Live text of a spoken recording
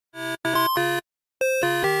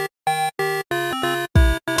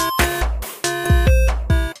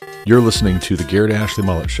You're listening to the Garrett Ashley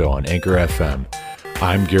Mullet Show on Anchor FM.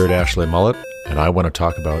 I'm Garrett Ashley Mullet, and I want to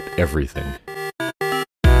talk about everything.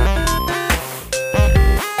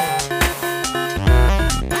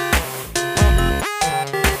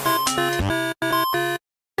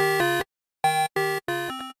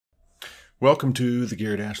 Welcome to the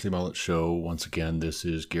Garrett Ashley Mullet Show. Once again, this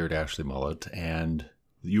is Garrett Ashley Mullet, and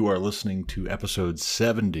you are listening to episode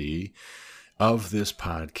 70 of this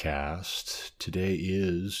podcast. Today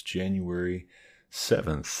is January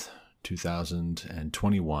 7th,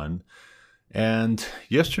 2021, and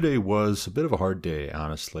yesterday was a bit of a hard day,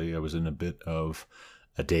 honestly. I was in a bit of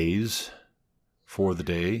a daze for the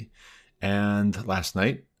day, and last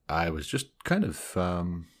night I was just kind of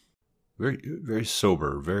very, very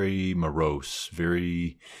sober, very morose,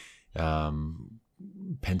 very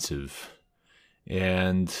pensive.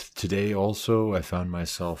 And today also I found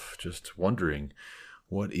myself just wondering,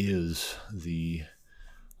 what is the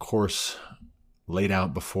course laid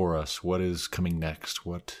out before us? What is coming next?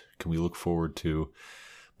 What can we look forward to?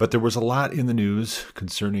 But there was a lot in the news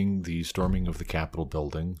concerning the storming of the Capitol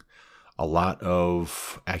building, a lot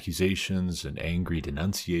of accusations and angry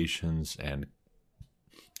denunciations and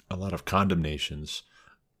a lot of condemnations.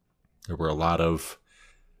 There were a lot of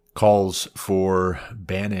calls for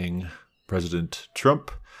banning President Trump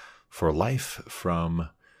for life from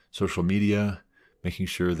social media, making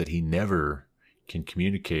sure that he never can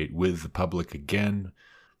communicate with the public again.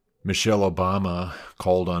 Michelle Obama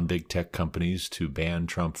called on big tech companies to ban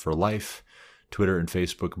Trump for life. Twitter and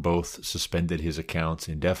Facebook both suspended his accounts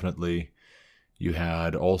indefinitely. You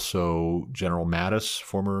had also General Mattis,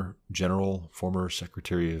 former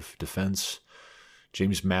Secretary of Defense,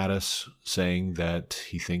 James Mattis, saying that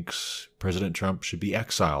he thinks President Trump should be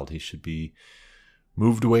exiled. He should be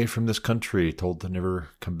moved away from this country, told to never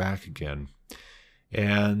come back again.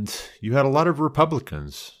 And you had a lot of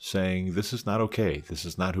Republicans saying, this is not okay. This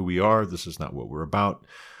is not who we are. This is not what we're about.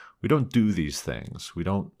 We don't do these things. We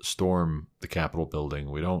don't storm the Capitol building.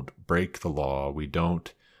 We don't break the law. We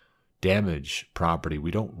don't damage property.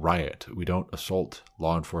 We don't riot. We don't assault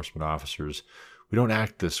law enforcement officers. We don't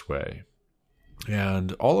act this way.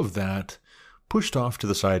 And all of that pushed off to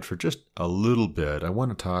the side for just a little bit. I want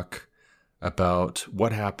to talk about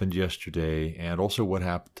what happened yesterday and also what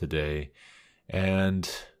happened today. And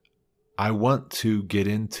I want to get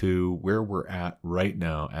into where we're at right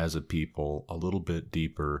now as a people a little bit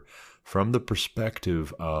deeper from the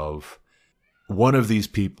perspective of one of these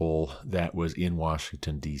people that was in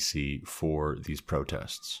Washington, D.C. for these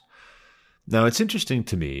protests. Now, it's interesting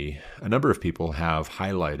to me, a number of people have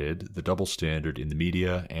highlighted the double standard in the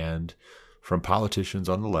media and from politicians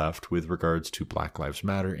on the left with regards to Black Lives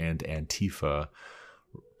Matter and Antifa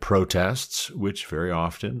protests, which very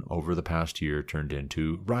often over the past year turned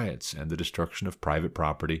into riots and the destruction of private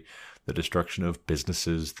property, the destruction of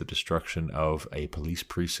businesses, the destruction of a police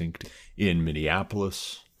precinct in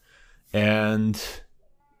Minneapolis, and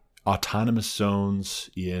autonomous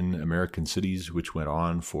zones in American cities, which went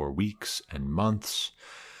on for weeks and months.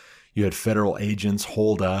 You had federal agents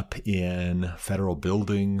holed up in federal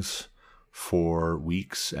buildings for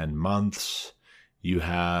weeks and months. You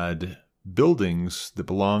had buildings that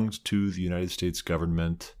belonged to the United States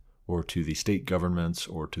government or to the state governments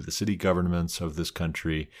or to the city governments of this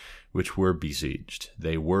country, which were besieged.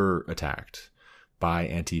 They were attacked by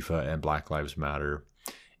Antifa and Black Lives Matter.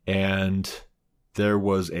 And there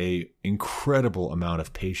was an incredible amount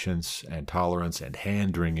of patience and tolerance and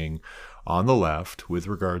hand-wringing on the left with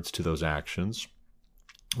regards to those actions.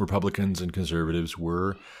 Republicans and conservatives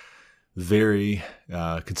were very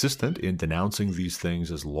consistent in denouncing these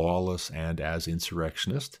things as lawless and as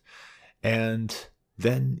insurrectionist. And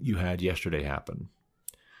then you had yesterday happen.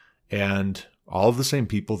 And all of the same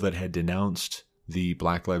people that had denounced the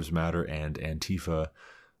Black Lives Matter and Antifa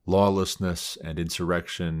lawlessness and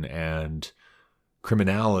insurrection and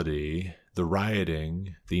criminality, the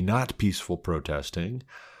rioting, the not peaceful protesting,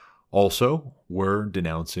 also were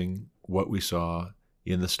denouncing what we saw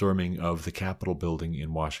in the storming of the Capitol building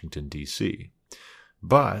in Washington, D.C.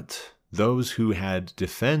 But those who had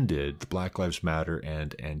defended the Black Lives Matter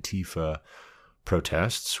and Antifa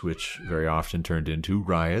protests, which very often turned into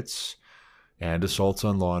riots and assaults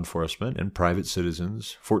on law enforcement and private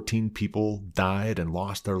citizens. 14 people died and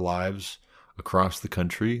lost their lives across the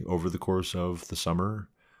country over the course of the summer.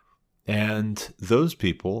 And those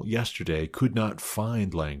people yesterday could not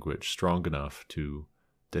find language strong enough to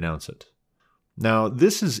denounce it. Now,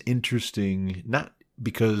 this is interesting, not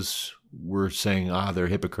because we're saying, they're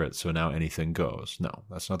hypocrites, so now anything goes. No,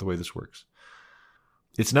 that's not the way this works.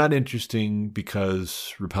 It's not interesting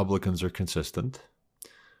because Republicans are consistent.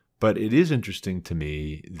 But it is interesting to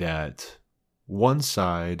me that one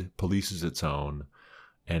side polices its own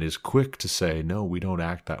and is quick to say, no, we don't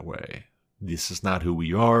act that way. This is not who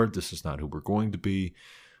we are. This is not who we're going to be.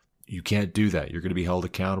 You can't do that. You're going to be held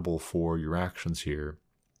accountable for your actions here.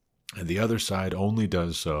 And the other side only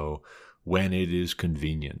does so when it is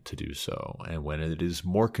convenient to do so, and when it is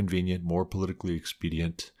more convenient, more politically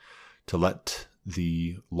expedient to let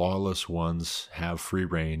the lawless ones have free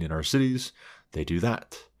rein in our cities, they do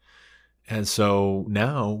that. And so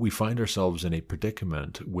now we find ourselves in a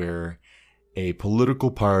predicament where a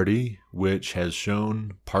political party which has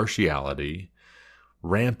shown partiality,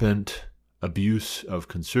 rampant abuse of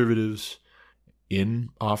conservatives in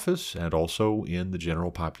office and also in the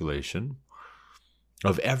general population,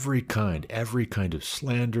 of every kind of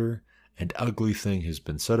slander and ugly thing has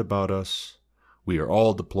been said about us. We are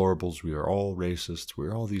all deplorables, we are all racists, we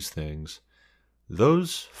are all these things.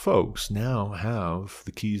 Those folks now have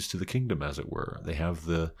the keys to the kingdom, as it were. They have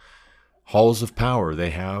the halls of power. They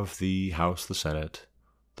have the House, the Senate,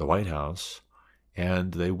 the White House,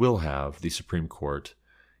 and they will have the Supreme Court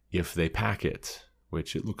if they pack it,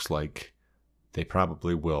 which it looks like they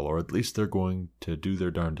probably will, or at least they're going to do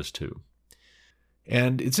their darndest to.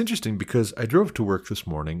 And it's interesting because I drove to work this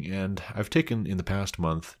morning, and I've taken in the past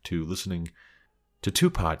month to listening to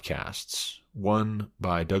two podcasts, one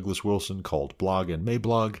by Douglas Wilson called Blog and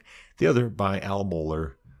Mablog, the other by Al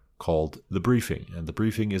Mohler called The Briefing. And The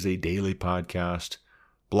Briefing is a daily podcast.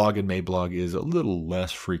 Blog and Mablog is a little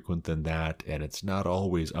less frequent than that, and it's not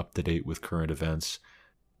always up to date with current events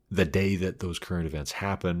the day that those current events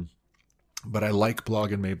happen. But I like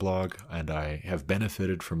Blog and Mablog, and I have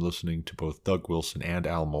benefited from listening to both Doug Wilson and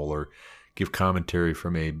Al Mohler give commentary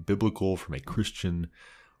from a biblical, from a Christian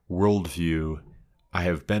worldview. I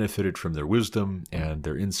have benefited from their wisdom and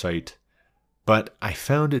their insight, but I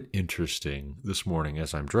found it interesting this morning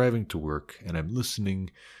as I'm driving to work and I'm listening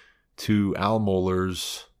to Al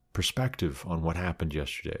Mohler's perspective on what happened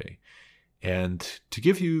yesterday. And to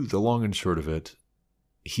give you the long and short of it,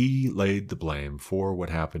 he laid the blame for what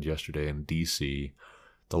happened yesterday in D.C.,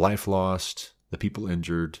 the life lost, the people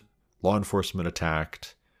injured, law enforcement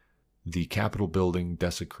attacked, the Capitol building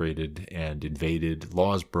desecrated and invaded,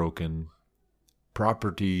 laws broken,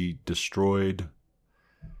 property destroyed.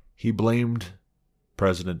 He blamed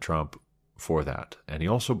President Trump for that. And he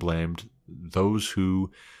also blamed those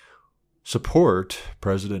who support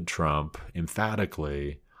President Trump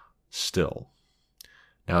emphatically still.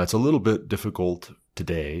 Now, it's a little bit difficult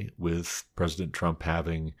today with President Trump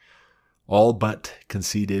having all but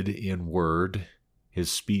conceded in word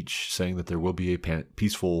his speech saying that there will be a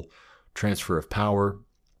peaceful transfer of power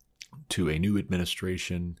to a new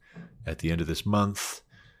administration at the end of this month,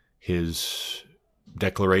 his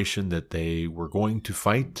declaration that they were going to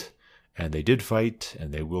fight, and they did fight,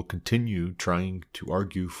 and they will continue trying to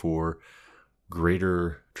argue for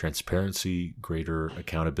greater transparency, greater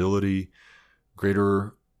accountability,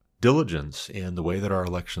 greater diligence in the way that our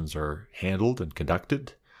elections are handled and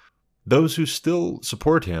conducted. Those who still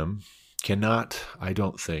support him cannot, I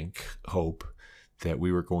don't think, hope that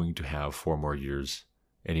we were going to have 4 more years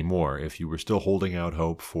anymore. If you were still holding out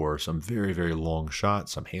hope for some very, very long shot,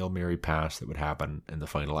 some Hail Mary pass that would happen in the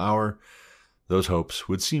final hour, those hopes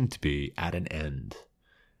would seem to be at an end.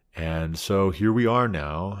 And so here we are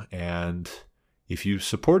now, and if you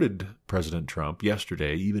supported President Trump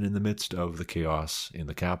yesterday, even in the midst of the chaos in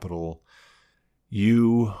the Capitol,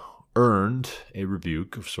 you earned a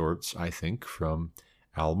rebuke of sorts, I think, from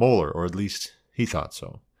Al Mohler, or at least he thought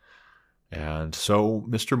so. And so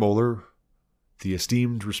Mr. Mohler, the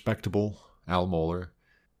esteemed, respectable Al Mohler,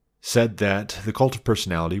 said that the cult of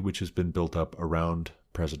personality, which has been built up around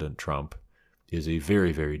President Trump, is a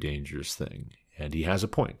very, very dangerous thing. And he has a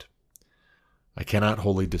point. I cannot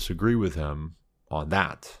wholly disagree with him on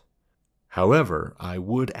that. However, I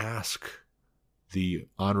would ask the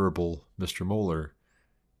Honorable Mr. Mohler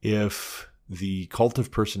if the cult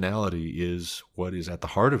of personality is what is at the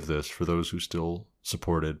heart of this for those who still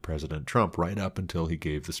supported President Trump right up until he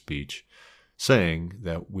gave the speech saying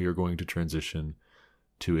that we are going to transition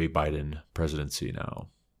to a Biden presidency now.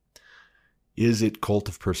 Is it cult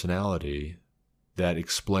of personality that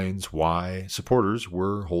explains why supporters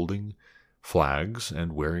were holding flags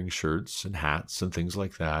and wearing shirts and hats and things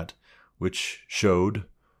like that, which showed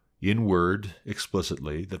in word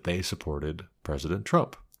explicitly that they supported President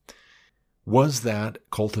Trump? Was that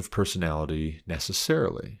cult of personality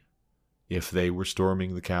necessarily? If they were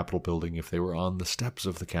storming the Capitol building, if they were on the steps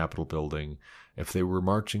of the Capitol building, if they were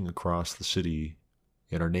marching across the city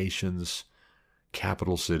in our nation's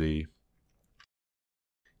capital city,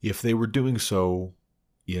 if they were doing so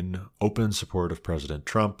in open support of President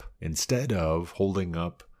Trump instead of holding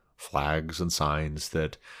up flags and signs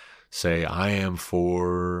that say, I am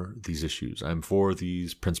for these issues, I'm for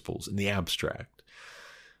these principles in the abstract.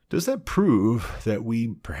 Does that prove that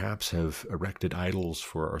we perhaps have erected idols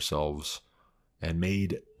for ourselves and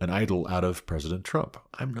made an idol out of President Trump?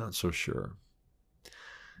 I'm not so sure.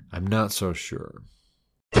 I'm not so sure.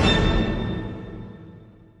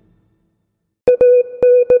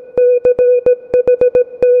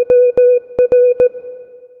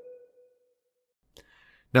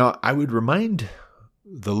 Now, I would remind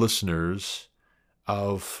the listeners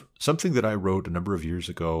of something that I wrote a number of years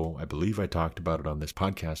ago. I believe I talked about it on this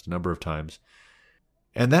podcast a number of times.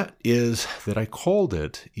 And that is that I called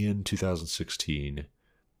it in 2016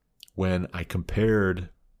 when I compared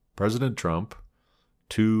President Trump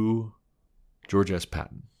to George S.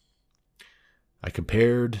 Patton. I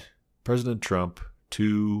compared President Trump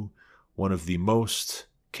to one of the most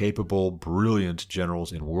capable, brilliant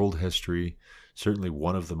generals in world history, certainly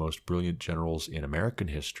one of the most brilliant generals in American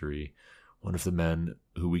history, one of the men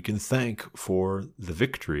who we can thank for the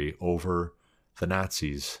victory over the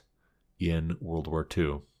Nazis in World War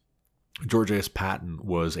II. George S. Patton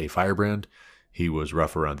was a firebrand. He was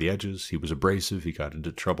rough around the edges. He was abrasive. He got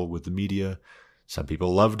into trouble with the media. Some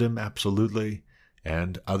people loved him, absolutely,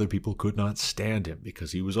 and other people could not stand him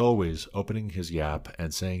because he was always opening his yap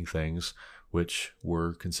and saying things which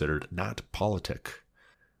were considered not politic.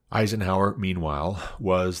 Eisenhower, meanwhile,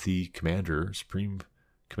 was the supreme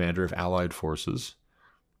commander of Allied forces,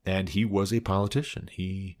 and he was a politician.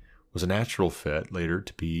 He was a natural fit later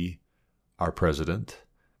to be our president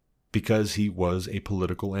because he was a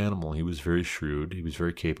political animal. He was very shrewd. He was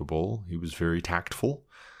very capable. He was very tactful.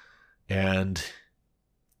 And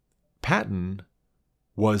Patton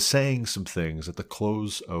was saying some things at the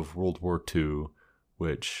close of World War II,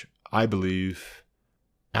 which I believe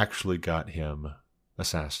actually got him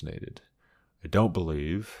assassinated. I don't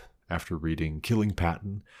believe, after reading Killing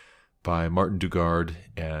Patton by Martin Dugard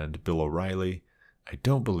and Bill O'Reilly, I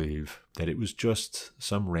don't believe that it was just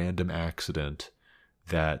some random accident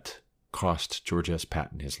that cost George S.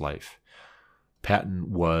 Patton his life.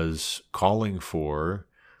 Patton was calling for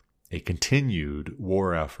a continued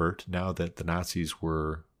war effort now that the Nazis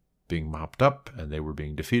were being mopped up and they were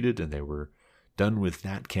being defeated and they were done with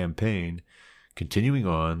that campaign, continuing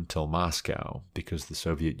on till Moscow, because the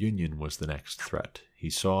Soviet Union was the next threat. He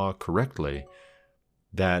saw correctly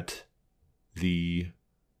that the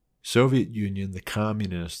Soviet Union, the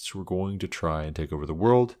communists, were going to try and take over the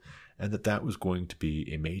world, and that was going to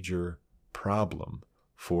be a major problem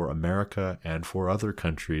for America and for other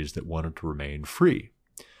countries that wanted to remain free.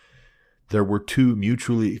 There were two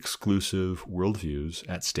mutually exclusive worldviews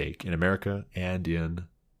at stake in America and in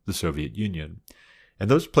the Soviet Union. And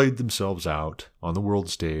those played themselves out on the world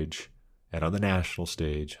stage and on the national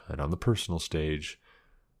stage and on the personal stage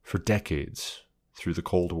for decades through the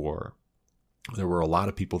Cold War. There were a lot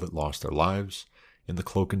of people that lost their lives in the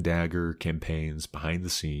cloak and dagger campaigns behind the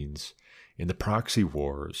scenes, in the proxy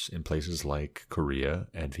wars in places like Korea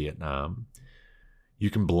and Vietnam. You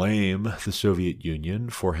can blame the Soviet Union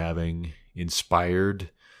for having inspired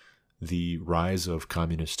the rise of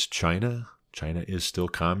communist China. China is still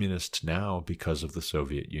communist now because of the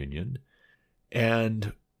Soviet Union.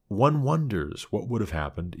 And one wonders what would have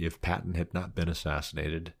happened if Patton had not been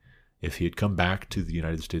assassinated, if he had come back to the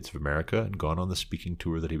United States of America and gone on the speaking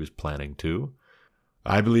tour that he was planning to.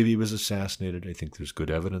 I believe he was assassinated. I think there's good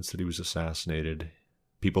evidence that he was assassinated.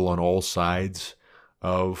 People on all sides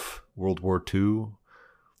of World War II,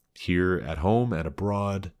 here at home and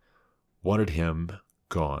abroad, wanted him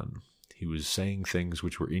gone. He was saying things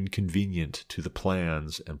which were inconvenient to the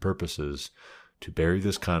plans and purposes to bury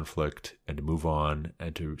this conflict and to move on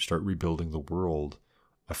and to start rebuilding the world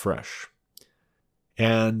afresh.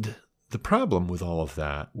 And the problem with all of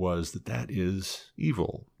that was that is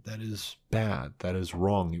evil. That is bad. That is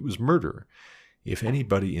wrong. It was murder. If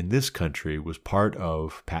anybody in this country was part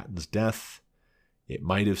of Patton's death, it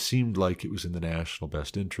might have seemed like it was in the national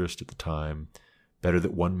best interest at the time. Better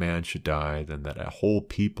that one man should die than that a whole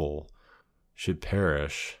people should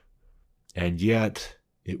perish. And yet,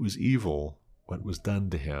 it was evil what was done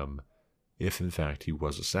to him, if in fact he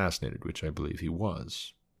was assassinated, which I believe he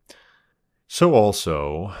was. So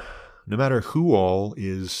also, no matter who all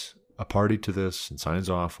is a party to this and signs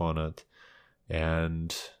off on it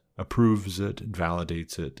and approves it and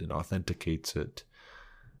validates it and authenticates it,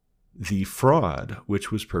 the fraud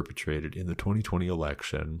which was perpetrated in the 2020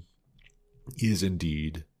 election is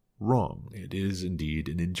indeed wrong. It is indeed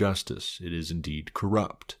an injustice. It is indeed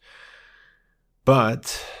corrupt.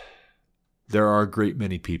 But there are a great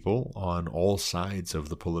many people on all sides of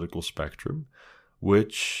the political spectrum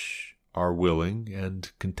which are willing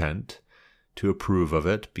and content to approve of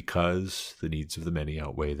it because the needs of the many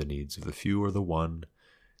outweigh the needs of the few or the one.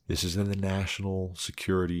 This is in the national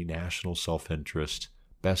security, national self-interest,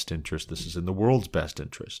 best interest. This is in the world's best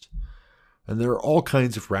interest. And there are all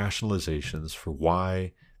kinds of rationalizations for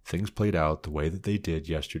why things played out the way that they did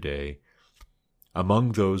yesterday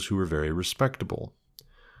among those who were very respectable.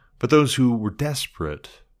 But those who were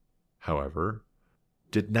desperate, however,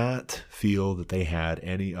 did not feel that they had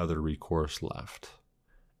any other recourse left.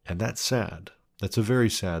 And that's sad. That's a very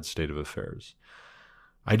sad state of affairs.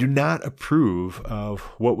 I do not approve of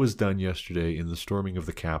what was done yesterday in the storming of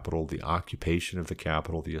the Capitol, the occupation of the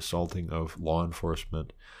Capitol, the assaulting of law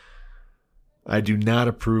enforcement. I do not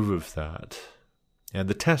approve of that. And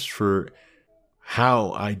the test for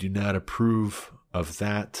how I do not approve of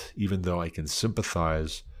that, even though I can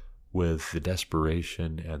sympathize with the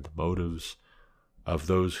desperation and the motives of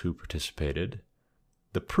those who participated,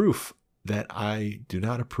 the proof that I do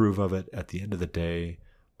not approve of it at the end of the day,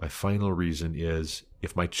 my final reason is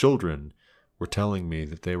if my children were telling me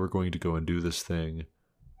that they were going to go and do this thing,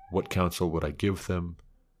 what counsel would I give them?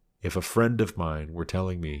 If a friend of mine were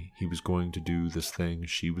telling me he was going to do this thing,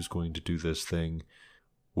 she was going to do this thing,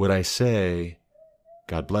 would I say,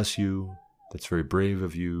 God bless you, that's very brave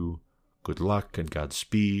of you, good luck and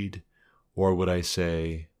Godspeed? Or would I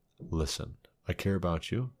say, listen, I care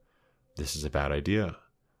about you. This is a bad idea.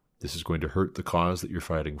 This is going to hurt the cause that you're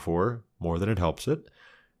fighting for more than it helps it.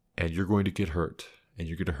 And you're going to get hurt. And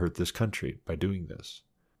you're going to hurt this country by doing this.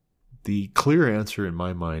 The clear answer in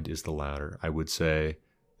my mind is the latter. I would say,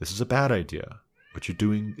 this is a bad idea. What you're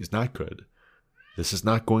doing is not good. This is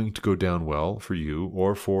not going to go down well for you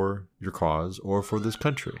or for your cause or for this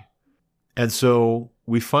country. And so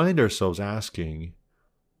we find ourselves asking,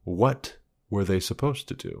 what were they supposed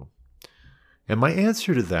to do? And my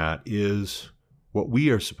answer to that is what we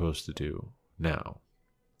are supposed to do now.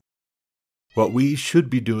 What we should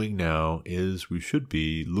be doing now is we should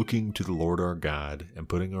be looking to the Lord our God and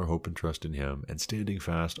putting our hope and trust in Him and standing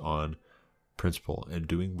fast on principle and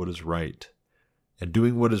doing what is right. And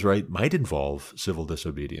doing what is right might involve civil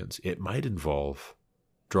disobedience. It might involve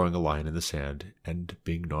drawing a line in the sand and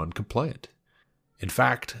being non-compliant. In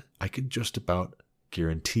fact, I can just about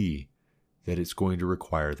guarantee that it's going to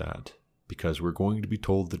require that, because we're going to be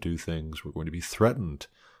told to do things, we're going to be threatened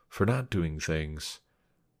for not doing things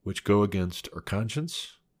which go against our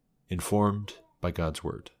conscience, informed by God's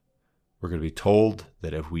word. We're going to be told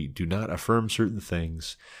that if we do not affirm certain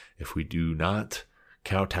things, if we do not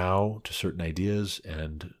kowtow to certain ideas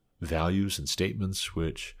and values and statements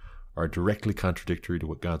which are directly contradictory to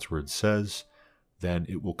what God's word says, then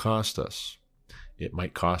it will cost us. It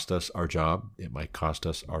might cost us our job. It might cost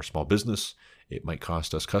us our small business. It might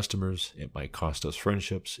cost us customers. It might cost us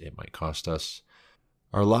friendships. It might cost us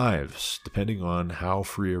our lives, depending on how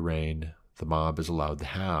free a rein the mob is allowed to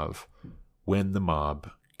have when the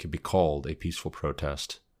mob can be called a peaceful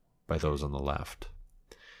protest by those on the left.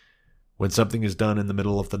 When something is done in the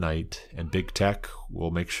middle of the night and big tech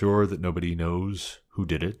will make sure that nobody knows who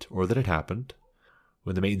did it or that it happened,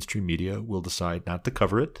 when the mainstream media will decide not to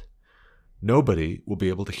cover it, nobody will be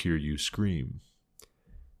able to hear you scream.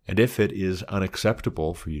 And if it is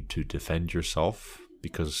unacceptable for you to defend yourself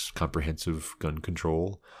because common sense gun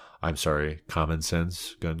control,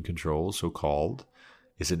 so-called,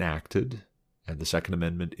 is enacted and the Second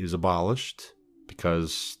Amendment is abolished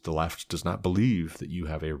because the left does not believe that you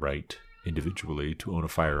have a right individually to own a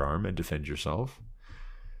firearm and defend yourself,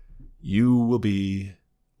 you will be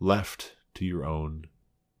left to your own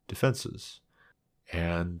defenses.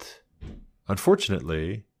 And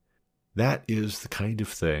unfortunately, that is the kind of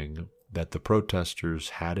thing that the protesters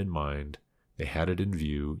had in mind. They had it in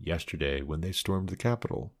view yesterday when they stormed the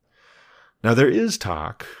Capitol. Now, there is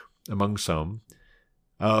talk among some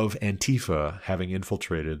of Antifa having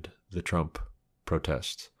infiltrated the Trump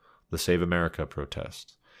protest, the Save America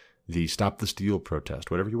protest, the Stop the Steal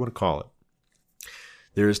protest, whatever you want to call it.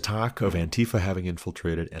 There is talk of Antifa having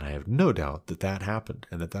infiltrated, and I have no doubt that that happened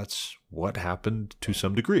and that that's what happened to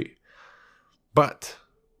some degree. But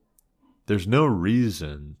there's no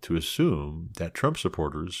reason to assume that Trump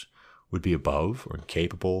supporters would be above or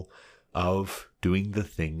incapable of doing the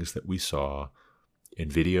things that we saw in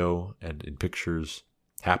video and in pictures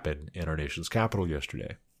happen in our nation's capital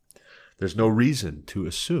yesterday. There's no reason to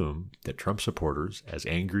assume that Trump supporters, as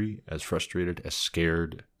angry, as frustrated, as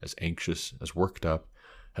scared, as anxious, as worked up,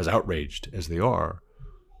 as outraged as they are,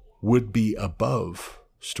 would be above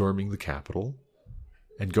storming the Capitol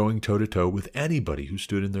and going toe-to-toe with anybody who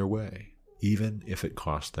stood in their way, even if it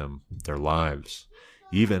cost them their lives,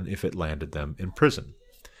 even if it landed them in prison.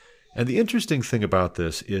 And the interesting thing about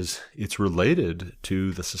this is it's related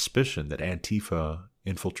to the suspicion that Antifa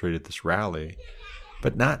infiltrated this rally,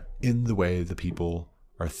 but not in the way the people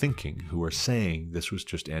are thinking who are saying this was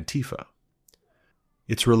just Antifa.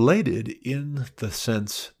 It's related in the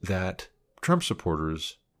sense that Trump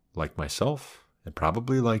supporters, like myself, and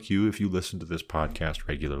probably like you if you listen to this podcast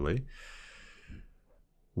regularly,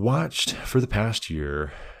 watched for the past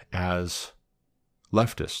year as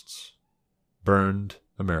leftists burned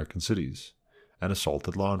American cities and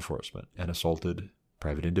assaulted law enforcement and assaulted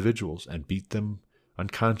private individuals and beat them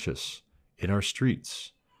unconscious in our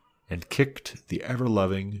streets and kicked the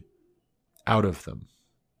ever-loving out of them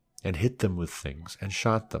and hit them with things and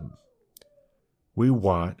shot them. We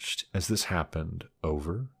watched as this happened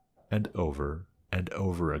over and over and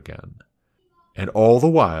over again. And all the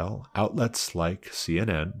while, outlets like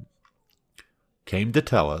CNN came to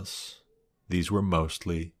tell us these were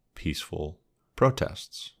mostly peaceful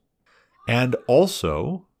protests. And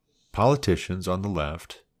also, politicians on the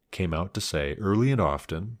left came out to say early and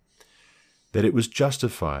often that it was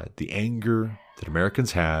justified, the anger that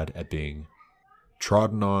Americans had at being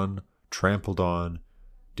trodden on, trampled on,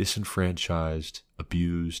 disenfranchised,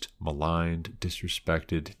 abused, maligned,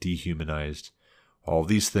 disrespected, dehumanized, all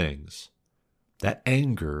these things. That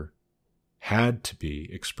anger had to be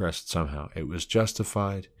expressed somehow. It was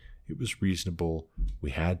justified. It was reasonable.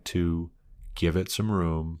 We had to give it some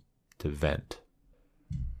room to vent.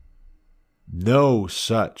 No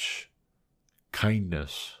such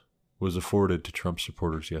kindness was afforded to Trump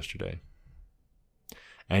supporters yesterday.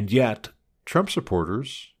 And yet, Trump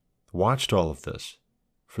supporters watched all of this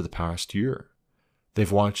for the past year.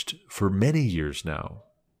 They've watched for many years now.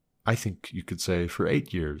 I think you could say for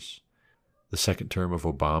 8 years. The second term of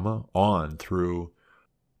Obama on through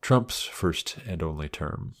Trump's first and only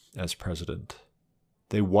term as president.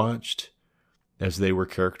 They watched as they were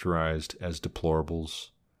characterized as deplorables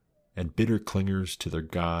and bitter clingers to their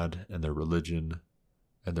God and their religion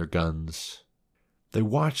and their guns. They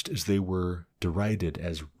watched as they were derided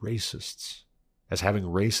as racists, as having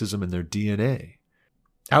racism in their DNA.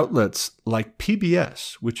 Outlets like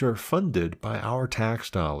PBS, which are funded by our tax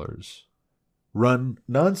dollars, run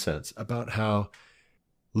nonsense about how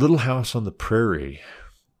Little House on the Prairie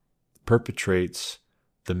perpetrates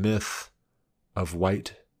the myth of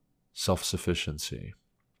white self-sufficiency.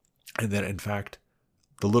 And that, in fact,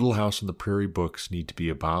 the Little House on the Prairie books need to be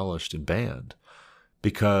abolished and banned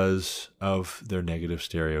because of their negative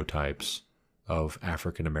stereotypes of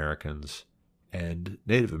African Americans and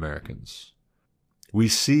Native Americans. We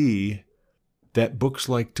see that books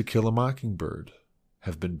like To Kill a Mockingbird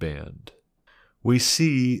have been banned. We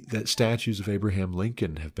see that statues of Abraham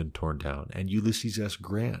Lincoln have been torn down and Ulysses S.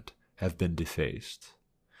 Grant have been defaced.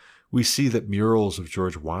 We see that murals of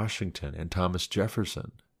George Washington and Thomas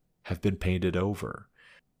Jefferson have been painted over.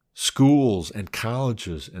 Schools and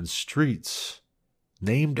colleges and streets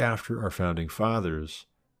named after our founding fathers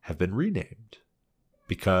have been renamed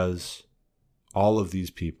because all of these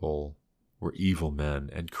people were evil men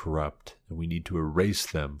and corrupt, and we need to erase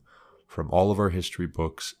them from all of our history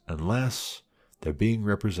books unless they're being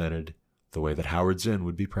represented the way that Howard Zinn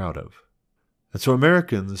would be proud of. And so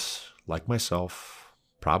Americans, like myself,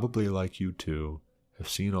 probably like you too, have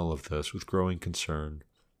seen all of this with growing concern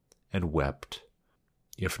and wept,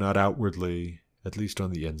 if not outwardly, at least on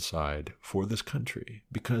the inside, for this country,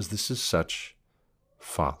 because this is such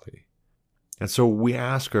folly. And so we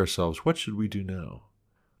ask ourselves, what should we do now?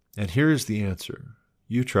 And here is the answer.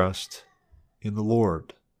 You trust in the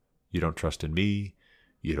Lord. You don't trust in me.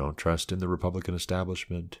 You don't trust in the Republican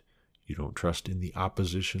establishment. You don't trust in the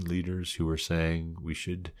opposition leaders who are saying we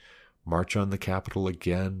should march on the Capitol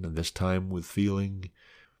again, and this time with feeling.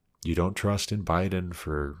 You don't trust in Biden,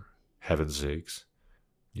 for heaven's sakes.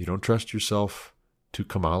 You don't trust yourself to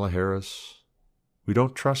Kamala Harris. We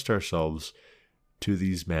don't trust ourselves to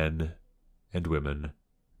these men and women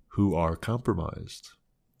who are compromised.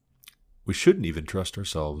 We shouldn't even trust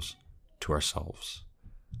ourselves to ourselves,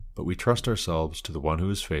 but we trust ourselves to the one who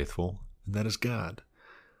is faithful, and that is God.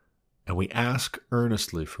 And we ask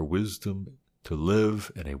earnestly for wisdom to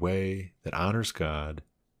live in a way that honors God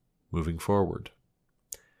moving forward.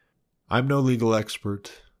 I'm no legal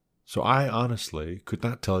expert, so I honestly could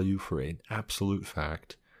not tell you for an absolute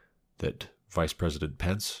fact that Vice President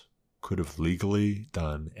Pence could have legally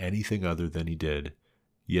done anything other than he did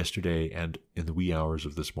yesterday and in the wee hours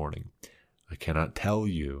of this morning. I cannot tell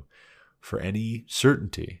you for any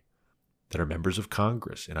certainty that our members of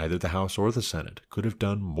Congress in either the House or the Senate could have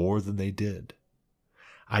done more than they did.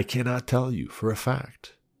 I cannot tell you for a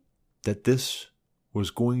fact that this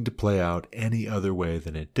was going to play out any other way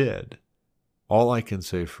than it did. All I can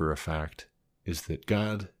say for a fact is that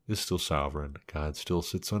God is still sovereign. God still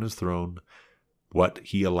sits on his throne. What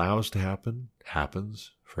he allows to happen,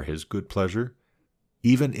 happens for his good pleasure,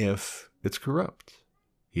 even if it's corrupt.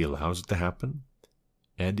 He allows it to happen,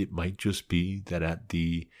 and it might just be that at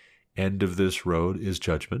the end of this road is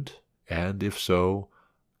judgment, and if so,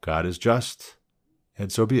 God is just,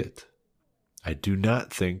 and so be it. I do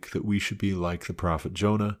not think that we should be like the prophet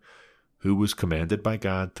Jonah, who was commanded by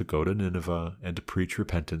God to go to Nineveh and to preach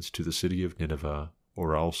repentance to the city of Nineveh,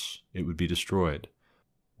 or else it would be destroyed.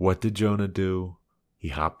 What did Jonah do? He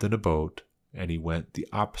hopped in a boat, and he went the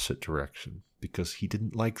opposite direction, because he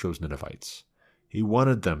didn't like those Ninevites. He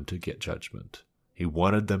wanted them to get judgment. He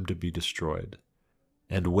wanted them to be destroyed.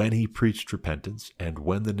 And when he preached repentance, and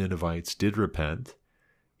when the Ninevites did repent,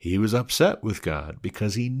 he was upset with God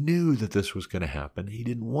because he knew that this was going to happen. He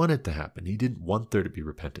didn't want it to happen. He didn't want there to be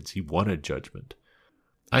repentance. He wanted judgment.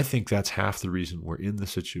 I think that's half the reason we're in the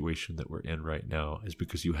situation that we're in right now, is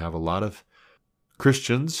because you have a lot of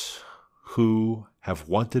Christians who have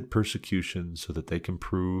wanted persecution so that they can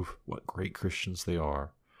prove what great Christians they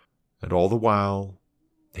are. And all the while,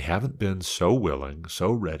 they haven't been so willing,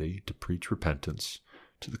 so ready to preach repentance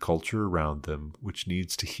to the culture around them, which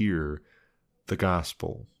needs to hear the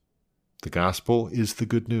gospel. The gospel is the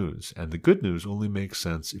good news, and the good news only makes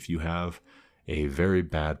sense if you have a very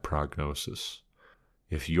bad prognosis.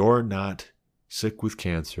 If you're not sick with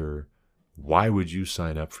cancer, why would you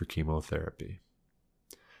sign up for chemotherapy?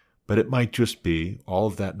 But it might just be, all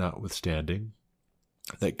of that notwithstanding,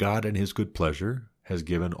 that God in his good pleasure has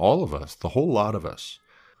given all of us, the whole lot of us,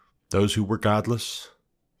 those who were godless,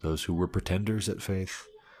 those who were pretenders at faith,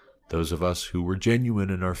 those of us who were genuine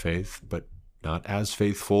in our faith, but not as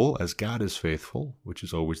faithful as God is faithful, which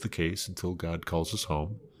is always the case until God calls us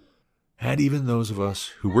home, and even those of us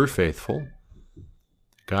who were faithful.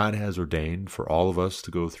 God has ordained for all of us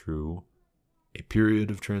to go through a period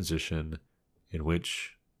of transition in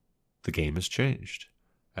which the game has changed,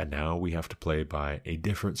 and now we have to play by a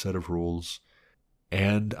different set of rules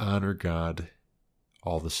and honor God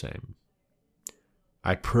all the same.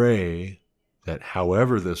 I pray that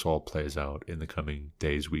however this all plays out in the coming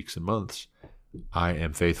days, weeks, and months, I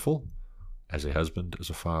am faithful as a husband, as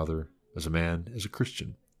a father, as a man, as a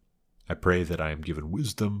Christian. I pray that I am given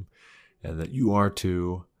wisdom, and that you are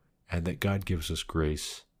too, and that God gives us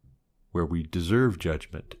grace where we deserve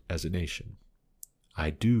judgment as a nation. I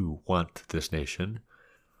do want this nation,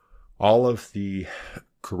 all of the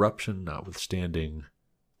corruption notwithstanding,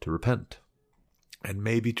 to repent. And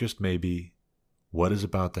maybe, just maybe, what is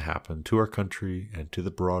about to happen to our country and to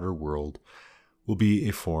the broader world will be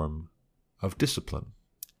a form of discipline.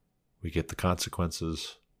 We get the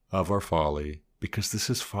consequences of our folly, because this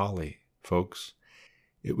is folly, folks.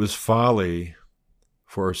 It was folly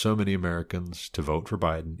for so many Americans to vote for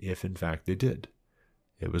Biden if in fact they did.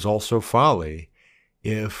 It was also folly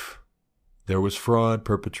if there was fraud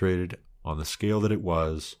perpetrated on the scale that it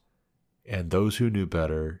was, and those who knew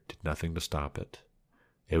better did nothing to stop it.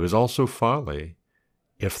 It was also folly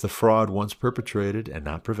if the fraud once perpetrated and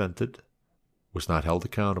not prevented was not held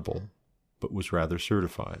accountable, but was rather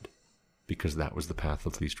certified, because that was the path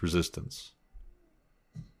of least resistance.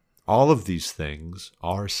 All of these things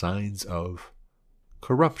are signs of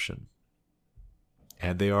corruption,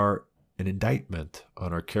 and they are an indictment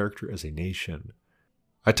on our character as a nation.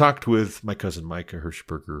 I talked with my cousin Micah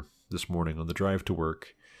Hirschberger this morning on the drive to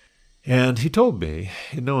work, and he told me,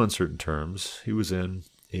 in no uncertain terms, he was in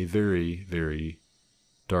a very, very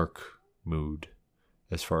dark mood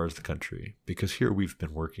as far as the country, because here we've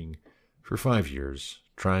been working for 5 years,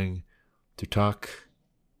 trying to talk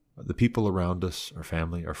the people around us, our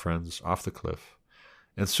family, our friends, off the cliff.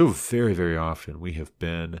 And so very, very often we have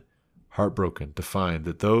been heartbroken to find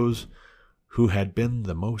that those who had been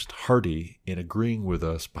the most hearty in agreeing with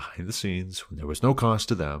us behind the scenes, when there was no cost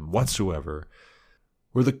to them whatsoever,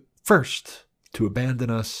 were the first to abandon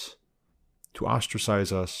us, to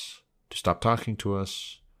ostracize us, to stop talking to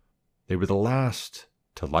us. They were the last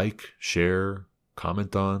to like, share,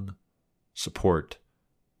 comment on, support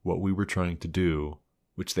what we were trying to do,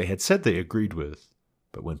 which they had said they agreed with.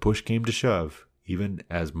 But when push came to shove, even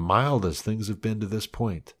as mild as things have been to this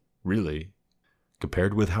point, really,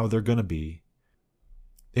 compared with how they're going to be,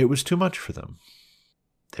 it was too much for them.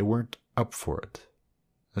 They weren't up for it.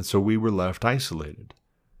 And so we were left isolated,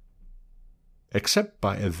 except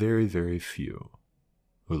by a very, very few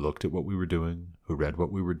who looked at what we were doing, who read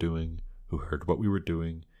what we were doing, who heard what we were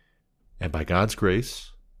doing. And by God's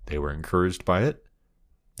grace, they were encouraged by it.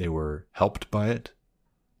 They were helped by it.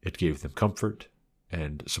 It gave them comfort,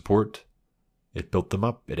 and support. It built them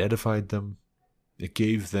up. It edified them. It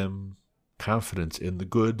gave them confidence in the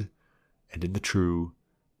good and in the true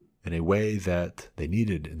in a way that they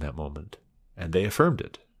needed in that moment. And they affirmed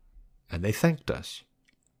it. And they thanked us.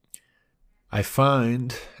 I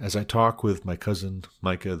find, as I talk with my cousin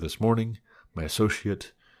Micah this morning, my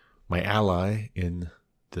associate, my ally in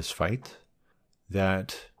this fight,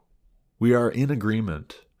 that we are in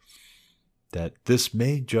agreement that this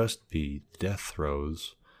may just be the death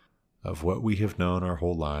throes of what we have known our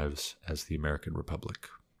whole lives as the American Republic.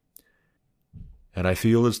 And I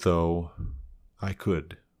feel as though I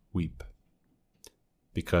could weep,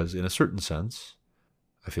 because in a certain sense,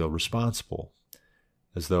 I feel responsible,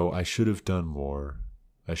 as though I should have done more.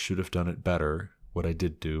 I should have done it better, what I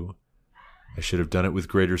did do. I should have done it with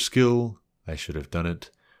greater skill. I should have done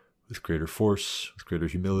it with greater force, with greater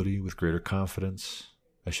humility, with greater confidence.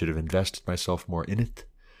 I should have invested myself more in it.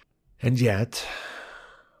 And yet,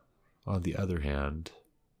 on the other hand,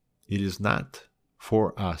 it is not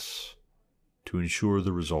for us to ensure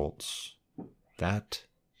the results. That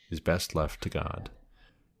is best left to God.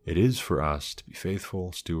 It is for us to be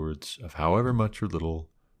faithful stewards of however much or little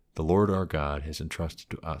the Lord our God has entrusted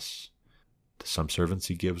to us. To some servants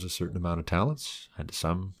he gives a certain amount of talents, and to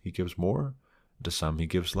some he gives more, and to some he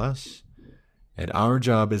gives less. And our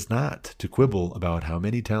job is not to quibble about how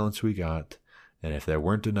many talents we got, and if there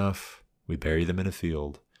weren't enough, we bury them in a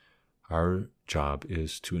field. Our job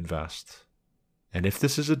is to invest. And if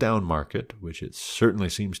this is a down market, which it certainly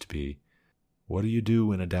seems to be, what do you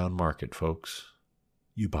do in a down market, folks?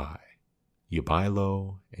 You buy. You buy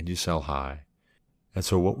low and you sell high. And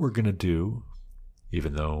so what we're going to do,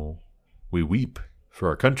 even though we weep for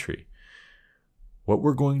our country, what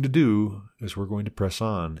we're going to do is we're going to press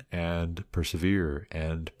on and persevere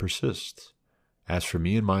and persist. As for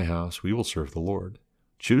me and my house, we will serve the Lord.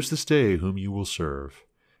 Choose this day whom you will serve,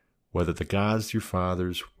 whether the gods your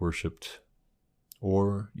fathers worshipped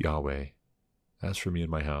or Yahweh. As for me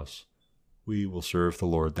and my house, we will serve the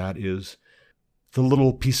Lord. That is the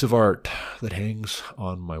little piece of art that hangs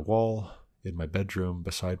on my wall in my bedroom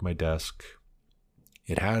beside my desk.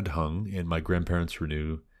 It had hung in my grandparents'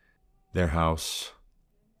 Renew, their house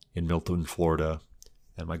in Milton, Florida,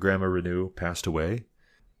 and my grandma Renew passed away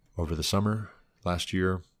over the summer last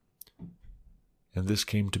year, and this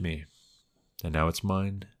came to me, and now it's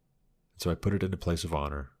mine, and so I put it in a place of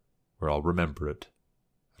honor where I'll remember it,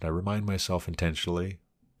 and I remind myself intentionally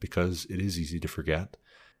because it is easy to forget,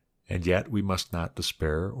 and yet we must not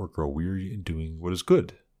despair or grow weary in doing what is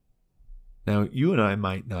good. Now, you and I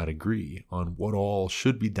might not agree on what all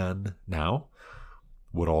should be done now,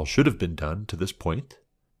 what all should have been done to this point,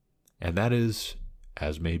 and that is,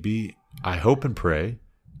 as may be, I hope and pray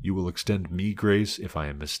you will extend me grace if I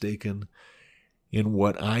am mistaken in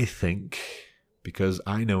what I think, because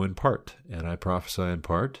I know in part, and I prophesy in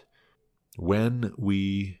part. When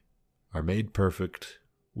we are made perfect,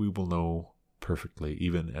 we will know perfectly,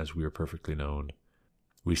 even as we are perfectly known.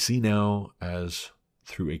 We see now as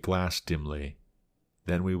through a glass dimly,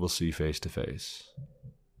 then we will see face to face.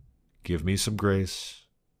 Give me some grace.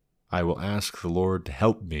 I will ask the Lord to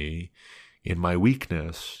help me in my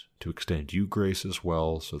weakness to extend you grace as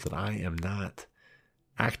well, so that I am not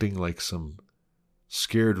acting like some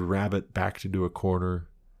scared rabbit backed into a corner,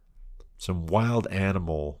 some wild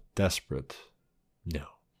animal desperate. No,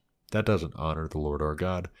 that doesn't honor the Lord our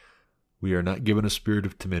God. We are not given a spirit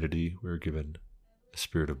of timidity. We are given a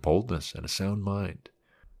spirit of boldness and a sound mind,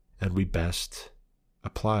 and we best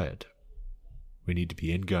apply it. We need to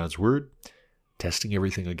be in God's Word, testing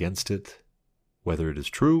everything against it, whether it is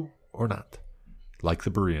true or not, like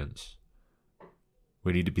the Bereans.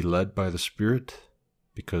 We need to be led by the Spirit,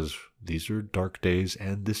 because these are dark days,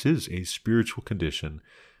 and this is a spiritual condition.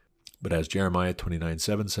 But as Jeremiah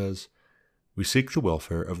 29:7 says, we seek the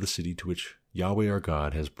welfare of the city to which Yahweh our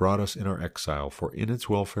God has brought us in our exile, for in its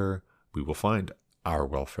welfare we will find our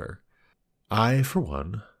welfare. I, for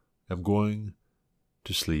one, am going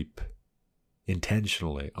to sleep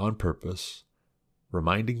intentionally, on purpose,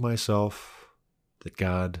 reminding myself that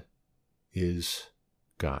God is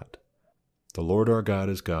God. The Lord our God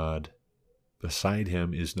is God. Beside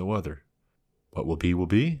him is no other. What will be, will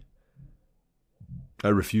be. I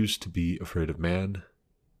refuse to be afraid of man,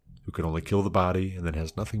 who can only kill the body and then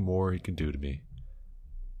has nothing more he can do to me.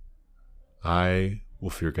 I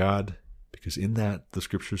will fear God, because in that, the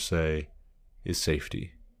scriptures say, is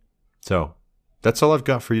safety. So, that's all I've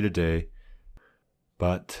got for you today.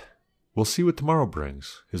 But we'll see what tomorrow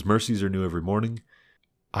brings. His mercies are new every morning.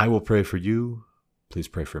 I will pray for you. Please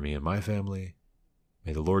pray for me and my family.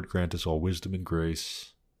 May the Lord grant us all wisdom and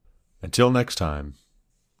grace. Until next time,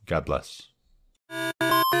 God bless.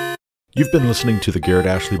 You've been listening to the Garrett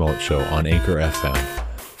Ashley Mullet Show on Anchor FM.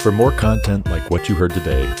 For more content like what you heard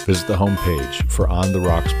today, visit the homepage for On the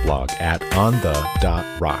Rocks blog at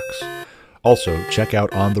onthe.rocks. Also, check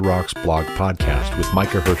out On the Rocks blog podcast with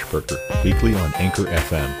Micah Hirschberger, weekly on Anchor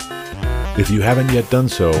FM. If you haven't yet done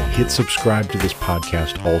so, hit subscribe to this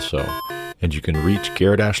podcast also. And you can reach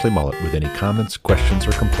Garrett Ashley Mullet with any comments, questions,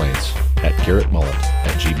 or complaints at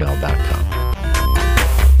garrettmullet@gmail.com.